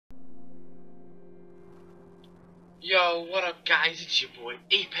Yo, what up guys, it's your boy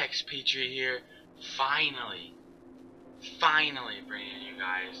Apex Patriot here, finally bringing you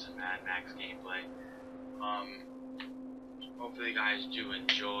guys some Mad Max gameplay. Hopefully you guys do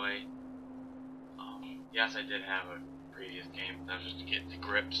enjoy. Yes, I did have a previous game, but that was just to get to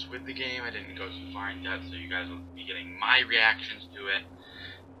grips with the game. I didn't go too far in depth, so you guys will be getting my reactions to it,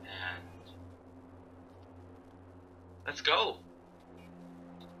 and let's go!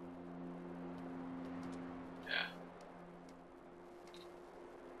 Yeah.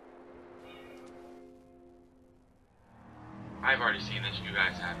 I've already seen this, you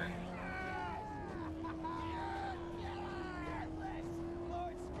guys haven't.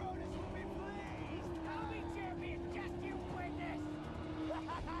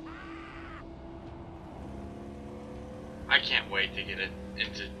 I can't wait to get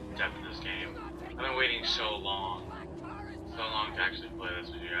into depth of this game. I've been waiting so long to actually play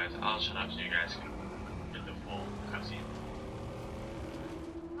this with you guys. I'll shut up so you guys can get the full cutscene.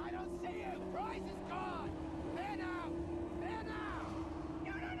 I don't see you! Prize is gone! There now! There now!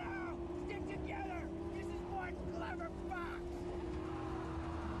 No! Stick together! This is one clever fox!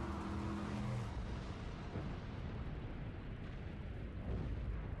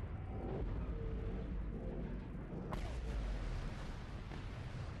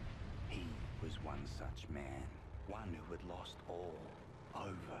 He was one such man, one who had lost all,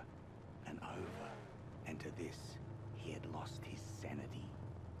 over and over, and to this, he had lost his sanity.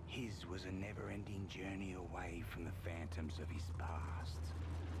 His was a never-ending journey away from the phantoms of his past.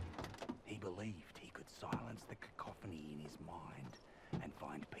 He believed he could silence the cacophony in his mind and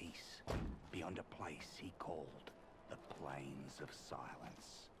find peace beyond a place he called the Plains of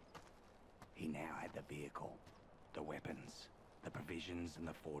Silence. He now had the vehicle, the weapons, the provisions and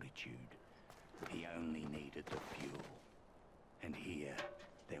the fortitude. He only needed the fuel. And here,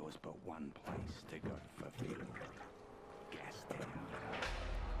 there was but one place to go for fuel. Gastown.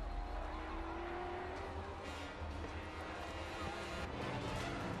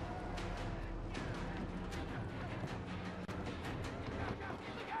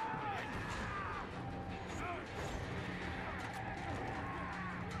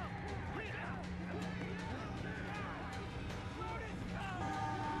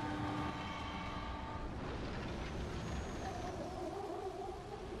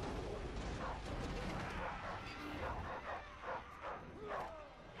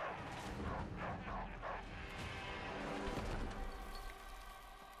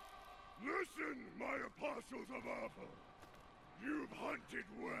 Listen, my apostles of Alpha! You've hunted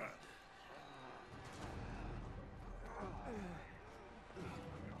well. And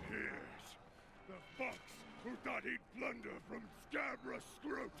here's the fox who thought he'd plunder from Scabra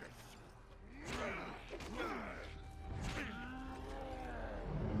Scrotus.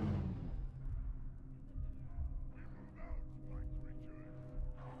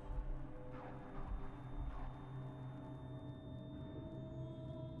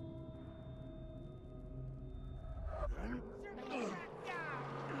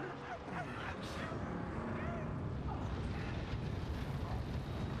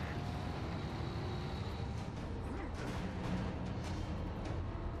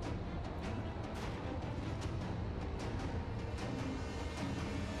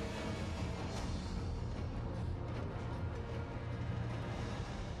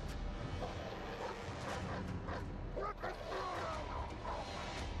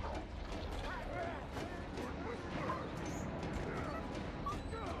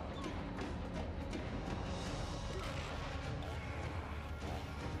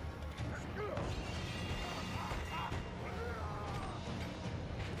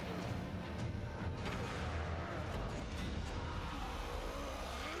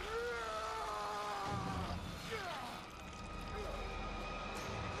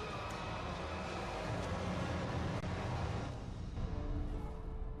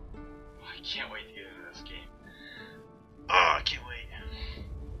 I can't wait to get into this game. Oh, I can't wait.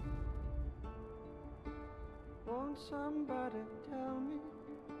 Won't somebody tell me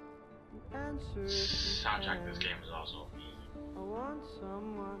the answer? Soundtrack to this game is also amazing. I want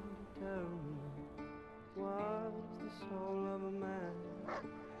someone to tell me what's the soul of a man.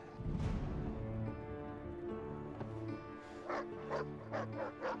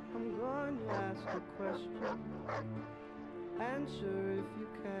 I'm going to ask a question. Answer if you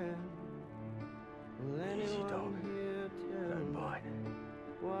can. Will anyone here tell me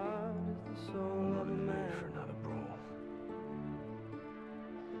what is the soul of a man? For another brawl.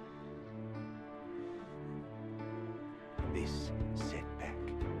 This setback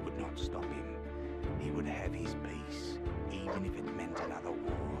would not stop him. He would have his peace, even if it meant another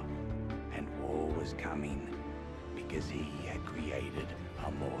war. And war was coming. because he had created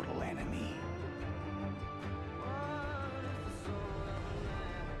a mortal enemy.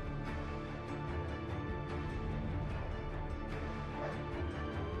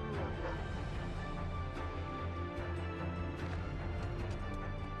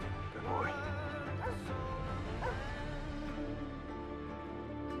 Good boy.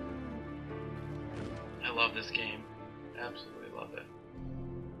 I love this game. Absolutely love it.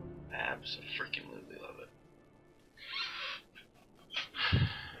 Absolutely love it.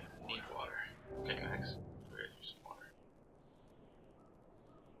 Need water. Okay, Max. We're gonna do some water.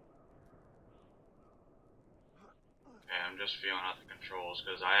 Okay, I'm just feeling out the controls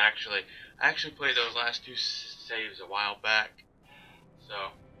because I actually played those last two saves a while back. So,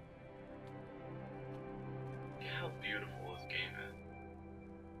 look how beautiful this game is.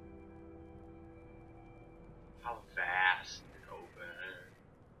 How vast and open it is.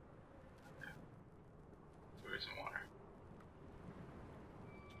 Okay. Let's go get some water.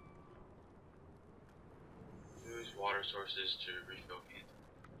 Use water sources to refill cans.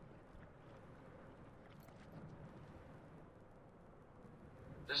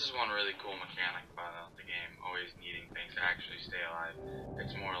 This is one really cool mechanic about the game, always needing things to actually stay alive.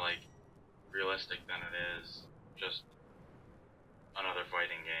 It's more like realistic than it is just another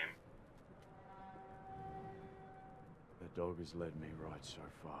fighting game. The dog has led me right so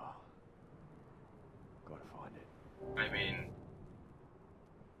far. Gotta find it. I mean,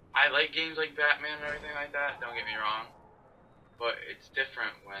 I like games like Batman and everything like that, don't get me wrong, but it's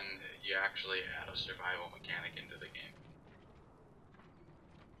different when you actually add a survival mechanic into the game.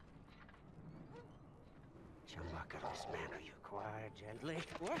 Chumbucket, dismantle you quiet, gently.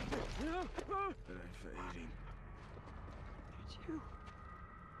 What? That ain't for eating. It's you.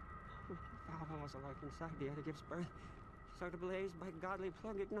 Valve was alive inside the other gives birth. Start ablaze by godly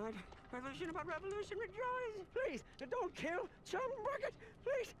plug ignite. Revolution about revolution, rejoice! Please, don't kill Chumbucket!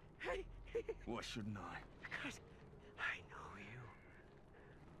 Please! Hey! Why shouldn't I? Because I know you.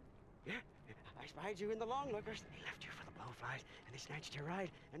 Yeah, I spied you in the long lookers. They left you for the blowflies, and they snatched your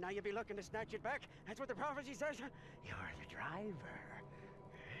ride, and now you'll be looking to snatch it back. That's what the prophecy says. You're the driver.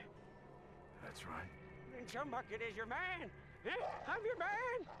 That's right. And Chumbucket is your man. I'm your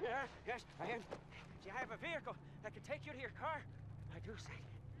man. Yeah, yes, I am. See, I have a vehicle that can take you to your car. I do say.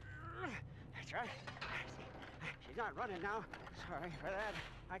 That's right. See, she's not running now. Sorry for that.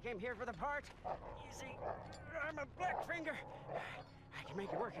 I came here for the parts. You see, I'm a black finger. I can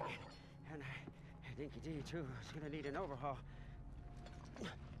make it work again. And Dinky D, too, is gonna need an overhaul.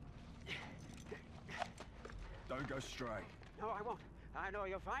 Don't go stray. No, I won't. I know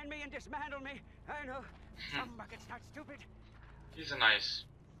you'll find me and dismantle me. I know. Chumbucket's not stupid. He's a nice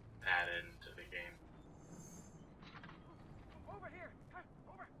add-in to the game, Over here.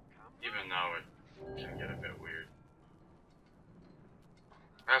 Over. Come. even though it can get a bit weird.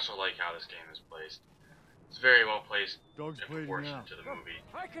 I also like how this game is placed. It's very well placed Dog's in bleeding proportion out. to the movie.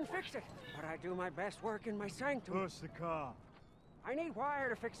 I can fix it, but I do my best work in my sanctum. Push the car. I need wire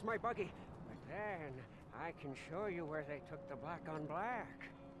to fix my buggy, but then I can show you where they took the black on black.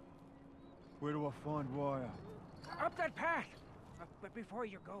 Where do I find wire? Up that path. But before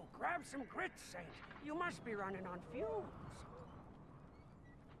you go, grab some grits, Saint. You must be running on fumes.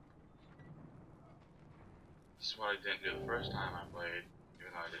 This is what I didn't do the first time I played,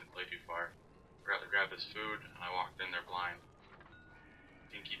 even though I didn't play too far. Forgot to grab this food, and I walked in there blind.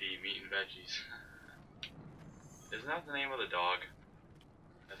 Dinky D, meat and veggies. Isn't that the name of the dog?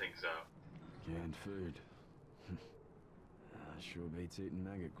 I think so. Canned food. Sure beats eating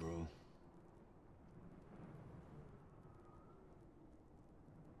maggot gruel.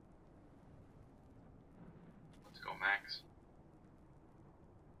 Let's go, Max.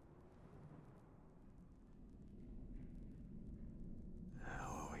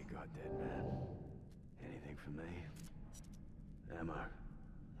 What we got, dead man? Anything for me? Ammo?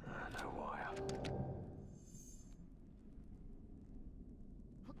 No wire.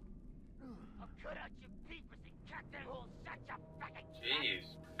 I'll cut out your peepers and cut that whole such a fucking Jeez,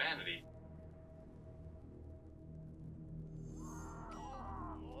 profanity.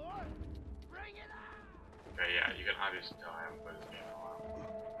 Bring it on! Okay, yeah, you can obviously tell I haven't played this game in a while.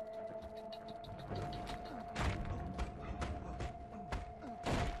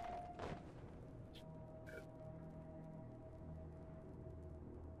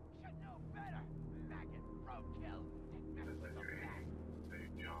 Should know better. Maggot, roadkill, and members of the pack. There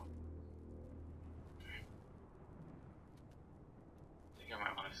you go. Okay. I think I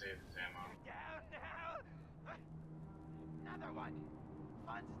might want to save this ammo. Down now! Another one!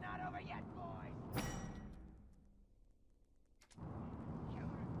 Fun's not over yet, boys!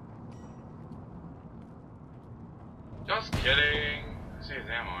 Just kidding. Who saves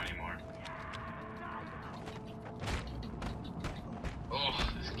ammo anymore? Oh,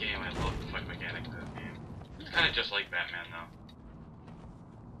 this game, I love the fight mechanics of this game. It's kind of just like Batman, though.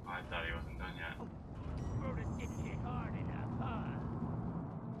 Oh, I thought he wasn't done yet. Brutus didn't hit hard enough, huh?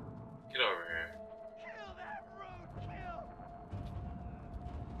 Get over here. Kill that roadkill!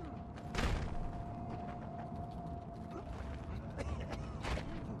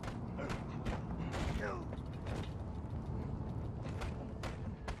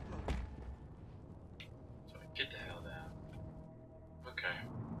 So get the hell down. Okay.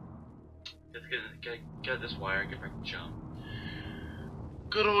 Let's get this wire, get back to jump.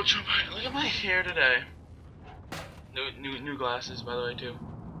 Good old jump. Look at my hair today. New glasses, by the way, too.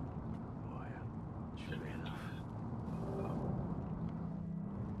 Wire. Should be enough.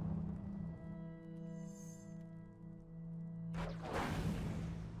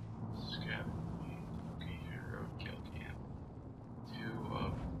 Scrap. Okay, roadkill camp.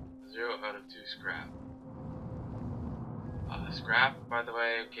 0 out of 2 scrap. Scrap, by the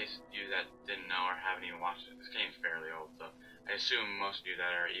way, in case you that didn't know or haven't even watched it, this game's fairly old, so I assume most of you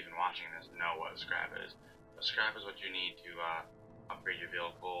that are even watching this know what scrap is. But scrap is what you need to upgrade your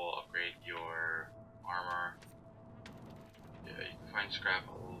vehicle, upgrade your armor. Yeah, you can find scrap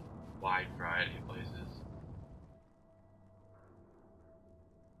a wide variety of places.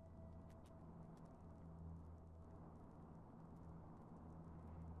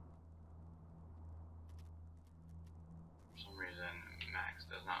 For some reason, Max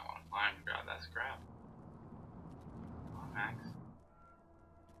does not want to climb to grab that scrap. Come on, Max.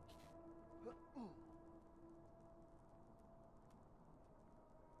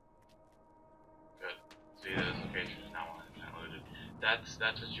 Good. See, this location is now looted. That's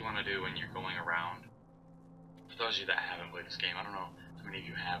what you want to do when you're going around. For those of you that haven't played this game, I don't know how many of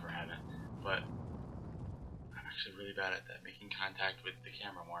you have or haven't, but I'm actually really bad at that, making contact with the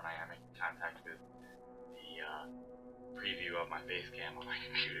camera more than I am making contact with the preview of my face cam on my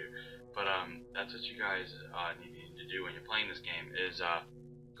computer. But that's what you guys need to do when you're playing this game is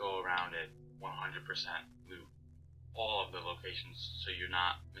go around it 100%, loot all of the locations so you're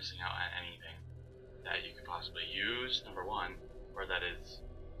not missing out on anything that you could possibly use, number one, or that is...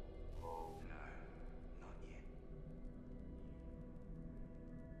 Oh. No, not yet.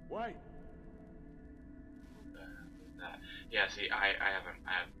 Wait! That. Yeah, see, I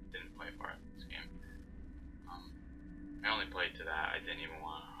didn't play far in this game. I only played to that. I didn't even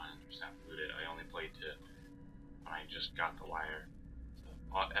want 100% loot it. I only played to when I just got the wire. So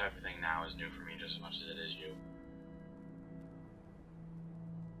everything now is new for me just as much as it is you.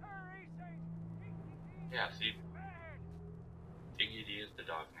 Hurry, Saint! Yeah, see, Iggy D is the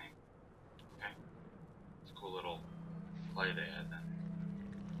dog name. Okay, it's a cool little play they had then.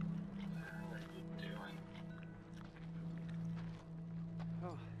 What are you doing?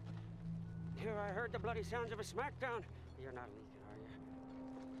 Oh. Here I heard the bloody sounds of a smackdown. You're not leaking, are you?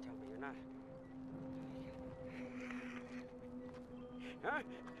 Tell me you're not. Huh?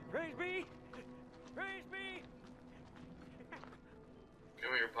 Praise be! Praise be!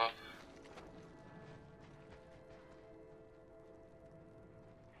 Come here, Puff.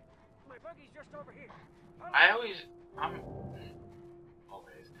 My buggy's just over here.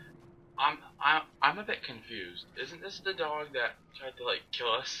 I'm a bit confused. Isn't this the dog that tried to like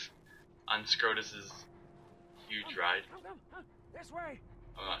kill us on Scrotus's huge ride? Come, this way.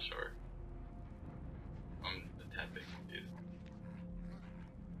 I'm not sure. I'm a tad bit confused.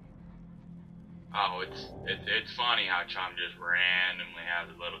 Oh, it's funny how Chum just randomly has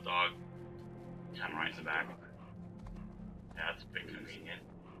a little dog kind of right in the back. Yeah, that's a bit convenient.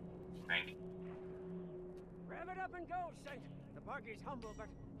 I think. Rev it up and go, Saint. The buggy's humble, but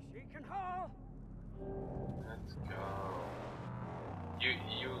she can haul. Let's go.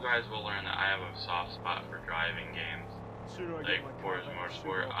 You guys will learn that I have a soft spot for driving games. Like Forza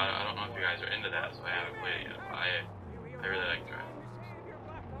Motorsport. I don't know if you guys are into that, so I haven't played it yet. But I really like driving.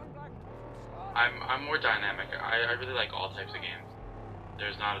 I'm more dynamic. I really like all types of games.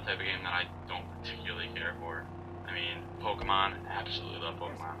 There's not a type of game that I don't particularly care for. I mean, Pokemon, absolutely love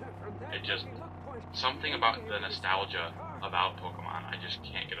Pokemon. It just, something about the nostalgia about Pokemon I just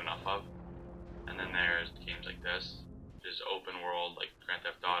can't get enough of. And then there's games like this, just open world, like Grand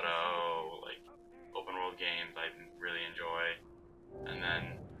Theft Auto, like open world games I really enjoy. And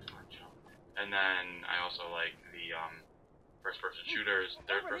then I also like the first person shooters,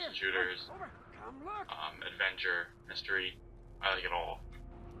 third person shooters, adventure, mystery. I like it all.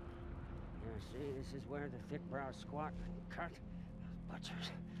 You see, this is where the thick-browed squat cut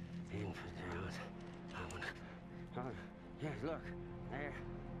butchers, infidels. Oh, yes, look, there.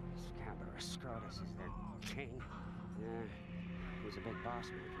 Scabrous Scrotus is their king. He's a big boss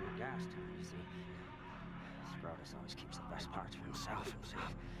man from the gas town, you see. Scrotus always keeps the best parts for himself.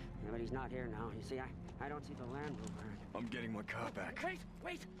 Yeah, but he's not here now. You see, I don't see the Land Rover. I'm getting my car back.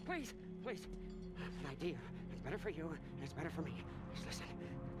 Wait, please. An idea. It's better for you, and it's better for me. Just listen.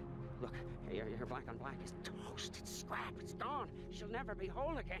 Look, your black on black is toast. It's scrap. It's gone. She'll never be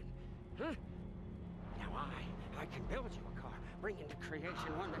whole again. Huh? Now I can build you a car, bring into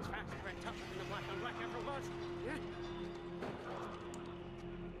creation one that's faster and tougher than the black on black ever was. Yeah?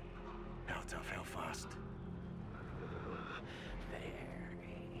 How tough, how fast?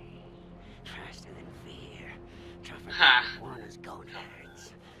 Very faster than fear. Tougher Ha. than Warner's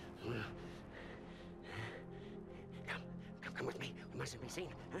gonads. Come with me. We mustn't be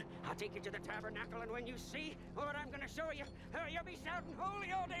seen. Huh? I'll take you to the tabernacle, and when you see what I'm going to show you, you'll be shouting holy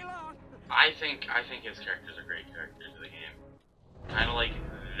all day long. I think his characters are great characters of the game. Kind of like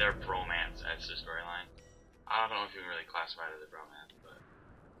their bromance as the storyline. I don't know if you can really classify it as a bromance, but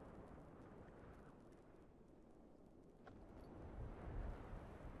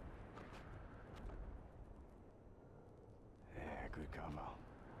Yeah, good combo.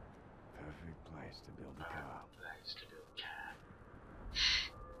 Perfect place to build a car. that's to do with cat.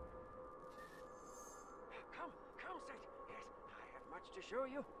 Come, Sid. Yes, I have much to show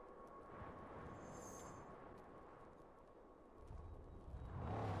you.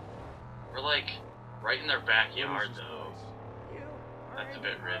 We're like right in their backyard, What is this though. place? You That's a are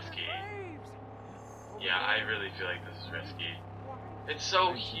bit in risky. graves. Yeah, I really feel like this is risky. It's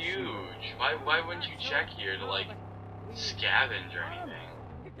so huge. Why wouldn't you check here to like scavenge or anything?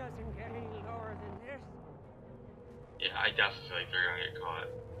 It doesn't get any lower than this. Yeah, I definitely feel like they're gonna get caught.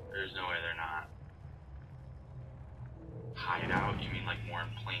 There's no way they're not. Hide out? You mean like more in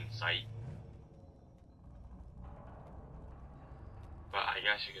plain sight? But I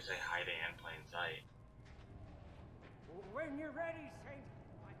guess you could say hiding in plain sight. When you're ready, Saint,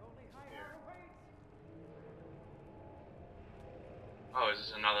 my holy high Here. honor waits. Oh, is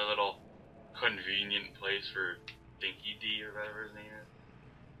this another little convenient place for Dinky D or whatever his name is?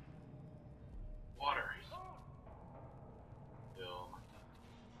 Water. Bill.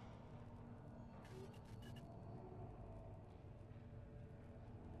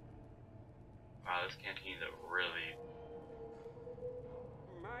 Wow, this canteen's a really...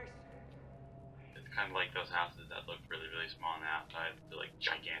 My It's kind of like those houses that look really, really small on the outside. They're like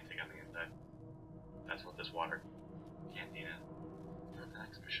gigantic on the inside. That's what this water canteen is. For the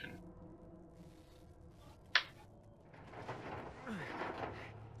next mission.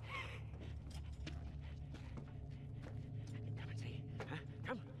 Come and see.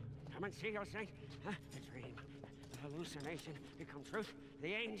 Huh? Come and see, O Saint. Huh? The dream, the hallucination become truth.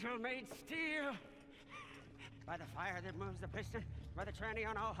 The angel made steel. By the fire that moves the piston, by the tranny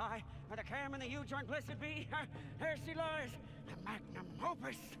on all high, by the cam and the U-joint blessed be, there she lies, the magnum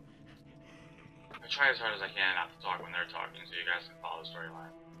opus. I try as hard as I can not to talk when they're talking so you guys can follow the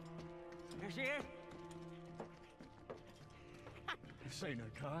storyline. There she is. This ain't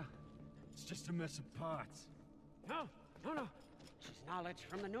her car. It's just a mess of parts. No. She's knowledge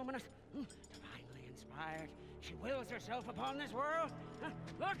from the numinous, divinely inspired. She wills herself upon this world.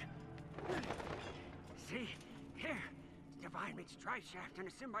 Look! See? Here. Divine meets tri-shaft and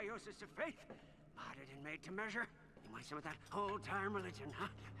a symbiosis of faith. Modded and made to measure. You want some of that old-time religion, huh?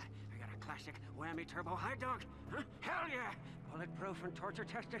 I got a classic whammy turbo high dog. Huh? Hell yeah! Bulletproof and torture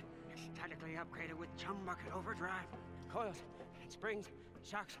tested. Statically upgraded with chum bucket overdrive. Coils and springs, and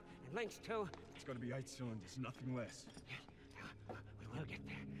shocks and links too. It's gonna be 8 cylinders, nothing less. We will get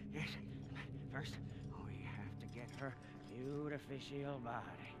there. Yes. First, we have to get her beautificial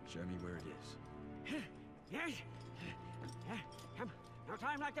body. Show me where it is. Yes. Come. No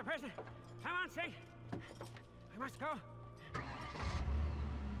time like the present. Come on, Saint. We must go.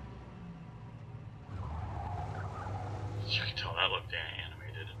 You can tell that looked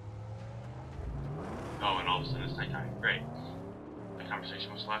animated. Oh, and all of a sudden it's nighttime. Great. The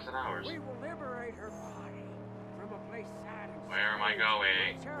conversation must last hours. We will liberate her body from a place sad and Where am I strange.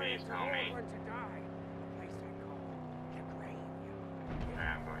 going? Return Please to tell me. Orwell to die. A place I call the graveyard. Okay,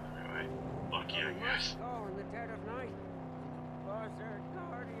 I'm going the right way. Lucky, I We guess. must go in the dead of night. Buzzard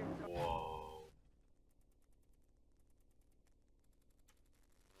guardians of Whoa.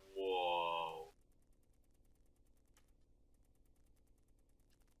 Whoa.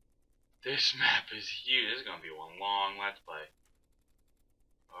 This map is huge. This is gonna be one long Let's Play.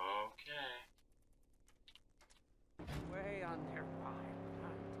 Okay. way on their ride.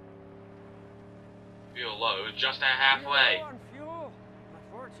 Feel low. It was just at halfway. Low on fuel.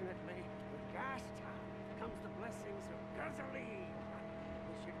 Unfortunately, with gas town comes the blessings of gasoline.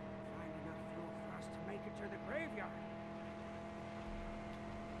 We should find enough fuel for us to make it to the graveyard.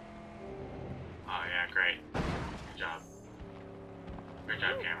 Great. Good job. Great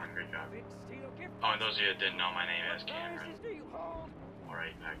job, Cameron. Great job. Big steel gift. Oh, and those of you that didn't know, my name is Cameron. Prizes do you hold? Or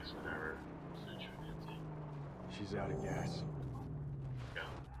Apex, whatever. Suits you, Nancy. She's out of gas. Go.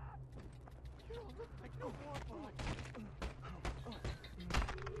 You don't look like no warlord.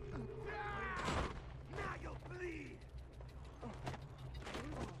 Now you'll bleed.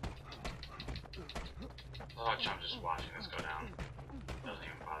 Oh, I'm just watching this go down. Doesn't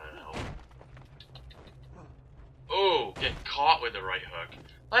even bother to help. Oh, get caught with the right hook.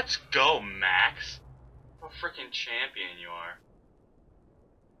 Let's go, Max. What a freaking champion you are.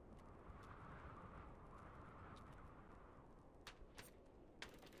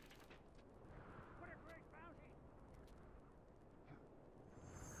 What a great bounty.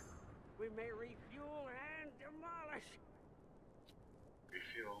 We may refuel and demolish.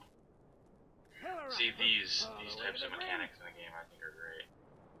 Refuel. Pillar See, up. these All the way types to of the mechanics in the game I think are great.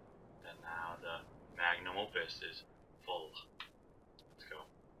 And now the magnum opus is full. Let's go.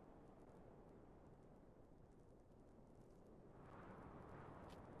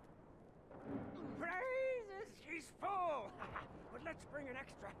 Praises, she's full. But let's bring an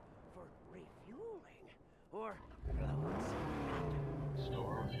extra for refueling. Or loads.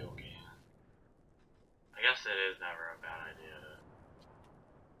 Store a fuel can. I guess it is never a bad idea to...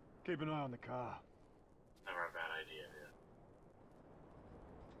 Keep an eye on the car. Never a bad idea to...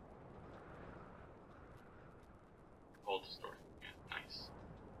 Hold the store can. Nice.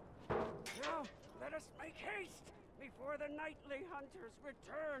 Now, let us make haste before the nightly hunters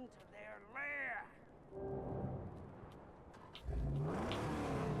return to their lair.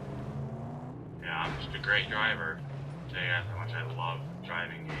 Yeah, I'm just a great driver. Tell you guys how much I love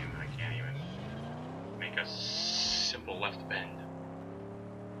driving games. I can't even make a simple left bend.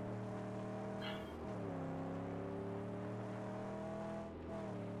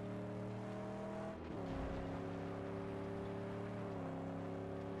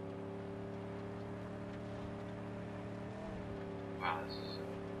 Wow, this is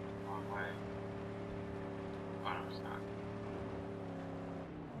a long way. Oh no, it's not.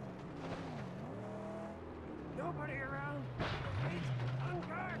 Nobody around. It's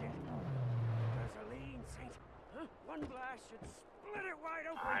unguarded. Gasoline, Saint. Huh? One blast should split it wide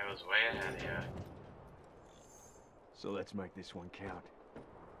open. I was way ahead of you. So let's make this one count.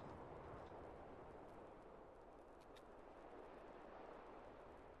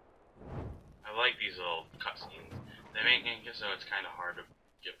 I like these little cutscenes. They make it so it's kind of hard to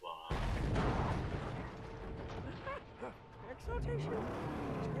get blown up. Exaltation.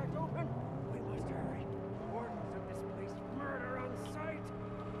 It's cracked open. We must hurry. Wardens of this place murder on sight.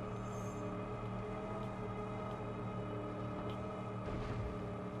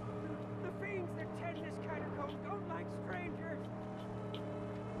 The fiends that tend this catacomb don't like strangers.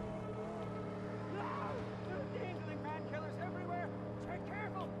 Ah, dangling man killers everywhere. Tread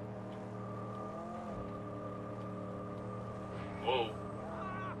careful. Whoa.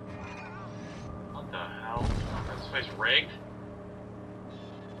 What the hell? Is this place rigged?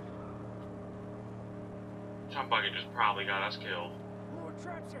 Chump Bucket just probably got us killed. More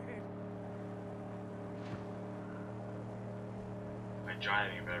traps ahead. By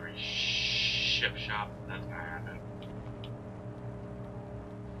driving of every ship shop, that's gonna happen.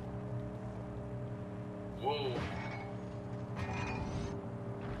 Whoa.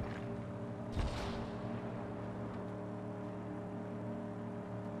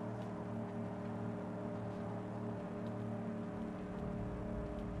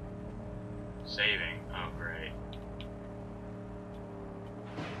 Saving. Oh, great.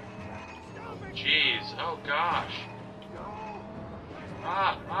 Jeez. Oh, gosh.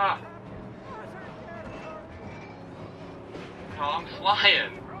 Ah. Oh, I'm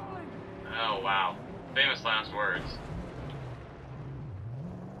flying. Oh, wow. Famous last words.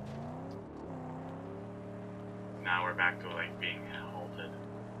 Now we're back to, like, being halted.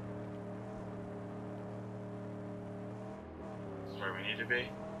 That's where we need to be.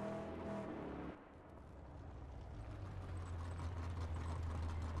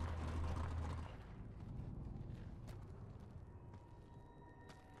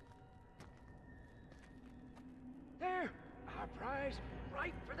 There! Our prize,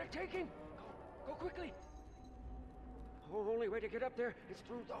 ripe for the taking! Go quickly! The only way to get up there is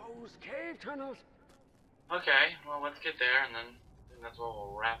through those cave tunnels. Okay, well, let's get there, and then that's where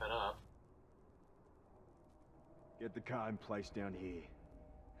we'll wrap it up. Get the car in place down here.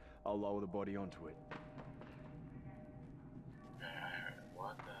 I'll lower the body onto it.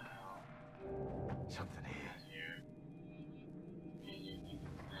 What the hell? Something here. That's you. You need his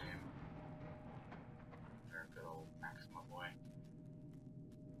name. You're a good old Max, my boy.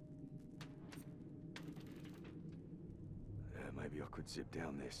 could zip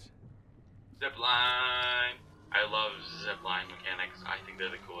down this. Zip line. I love zip line mechanics. I think they're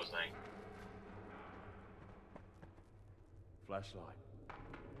the coolest thing. Flashlight.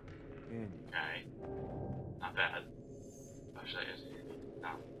 In. Okay. Not bad. Flashlight is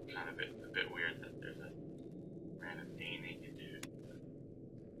not kind of a bit weird that there's a random thing they can do.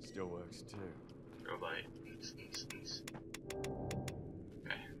 Still works too. Strobe light.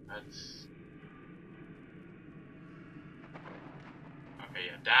 Okay, that's. Okay,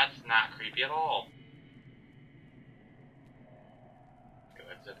 yeah, that's not creepy at all. Go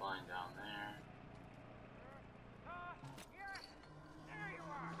ahead, zip line down there. Yes, there you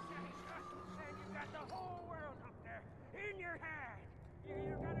are. And you've got the whole world up there in your hand.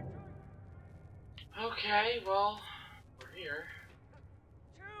 You got a choice. Okay, well, we're here.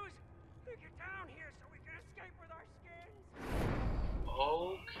 Choose to get down here so we can escape with our skins.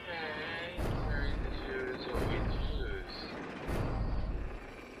 Okay, where is the shoes? What we the shoes?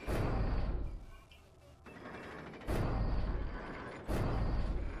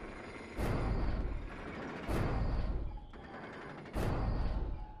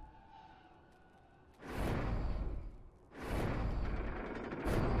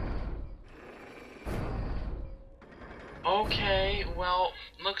 Okay, well,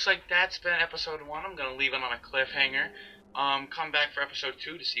 looks like that's been episode 1. I'm gonna leave it on a cliffhanger. Come back for episode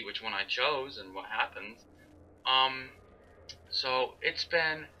 2 to see which one I chose and what happens. So it's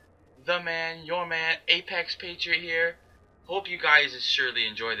been the man, your man, Apex Patriot here. Hope you guys surely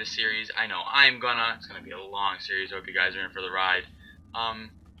enjoy this series. I know I'm gonna. It's gonna be a long series. Hope you guys are in for the ride.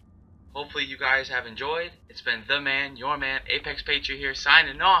 Hopefully you guys have enjoyed. It's been the man, your man, Apex Patriot here,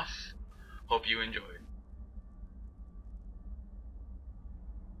 signing off. Hope you enjoyed.